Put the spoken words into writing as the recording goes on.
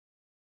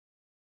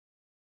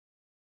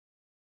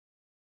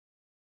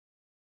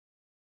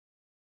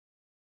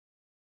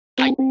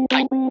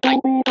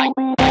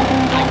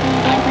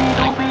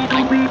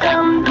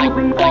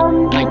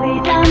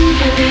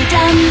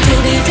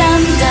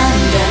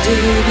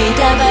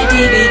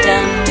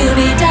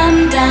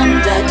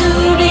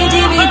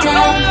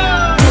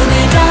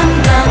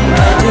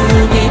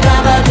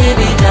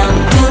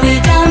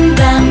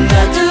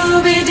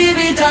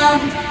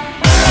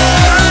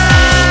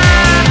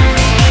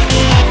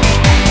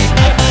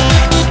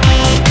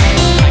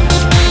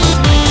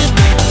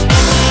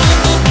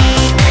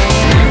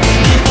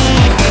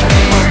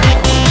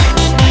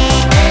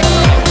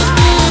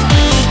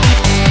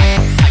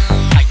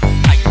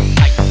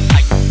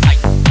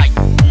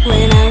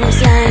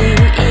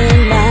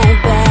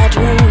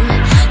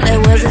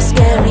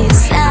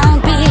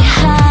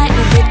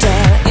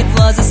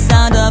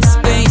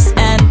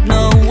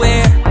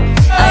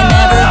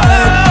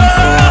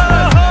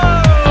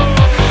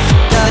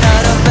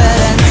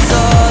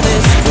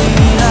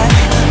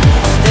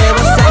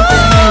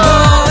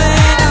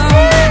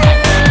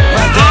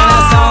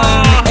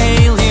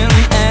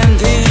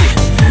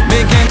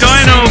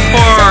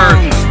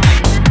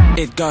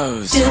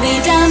Goes. Dooby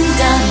dum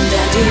dum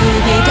da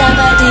dooby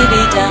dabba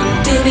dooby dum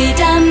dooby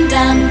dum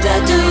dum da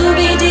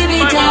dooby dooby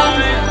dum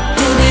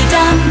dooby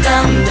dum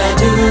dum da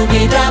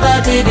dooby dabba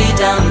dooby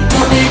dum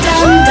dooby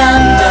dum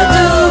dum da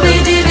dooby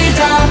dooby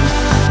dum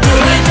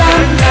dooby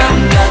dum dum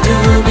da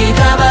dooby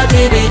dabba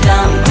dooby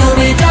dum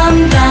dooby dum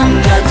dum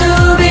da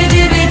dooby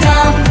dooby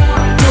dum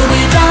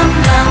dooby dum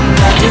dum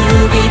da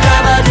dooby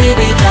dabba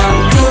dooby dum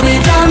dooby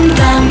dum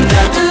dum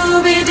da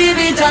dooby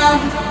dooby dum.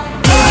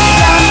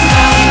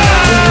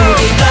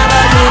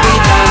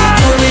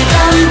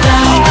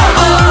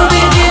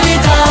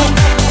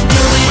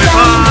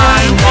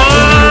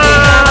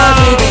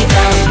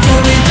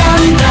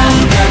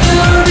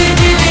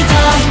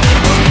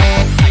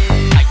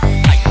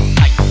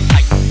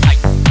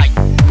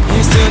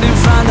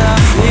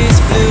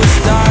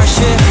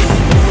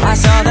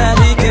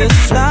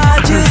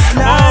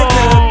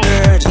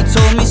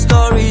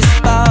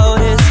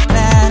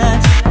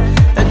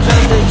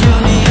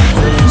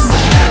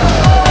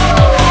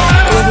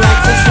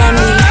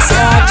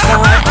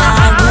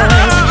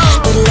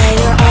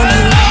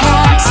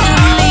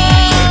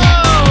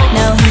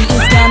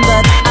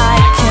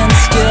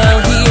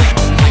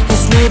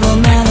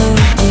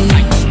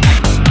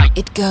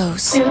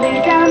 Goes.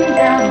 Dooby dum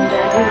dum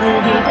da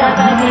dooby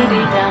dabba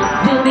dooby dum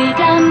dooby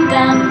dum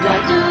dum da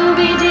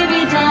dooby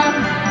dooby dum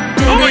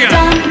dooby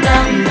dum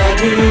dum da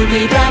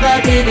dooby dabba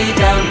dooby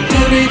dum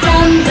dooby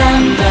dum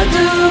dum da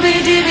dooby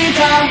dooby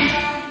dum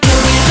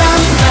dooby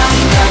dum dum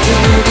da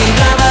dooby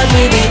dabba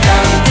dooby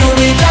dum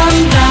dooby dum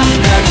dum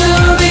da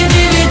dooby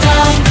dooby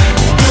dum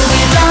dooby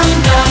dum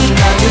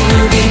dum da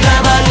dooby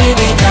dabba dooby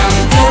dum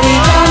dooby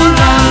dum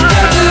dum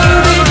da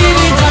dooby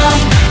dooby dum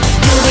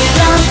dooby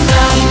dum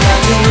dum da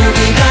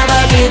dooby dabba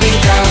dooby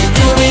dum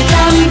dooby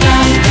dum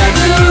dum da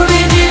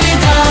dooby dooby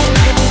dum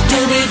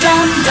dooby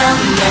dum dum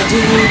da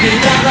dooby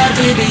dabba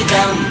dooby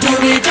dum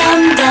dooby dum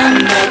dum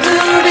da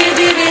dooby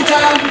dooby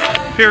dum.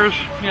 Piers,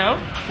 Yeah?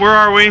 where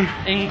are we?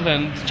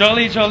 England.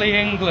 Jolly, jolly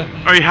England.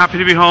 Are you happy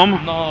to be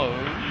home?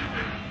 No.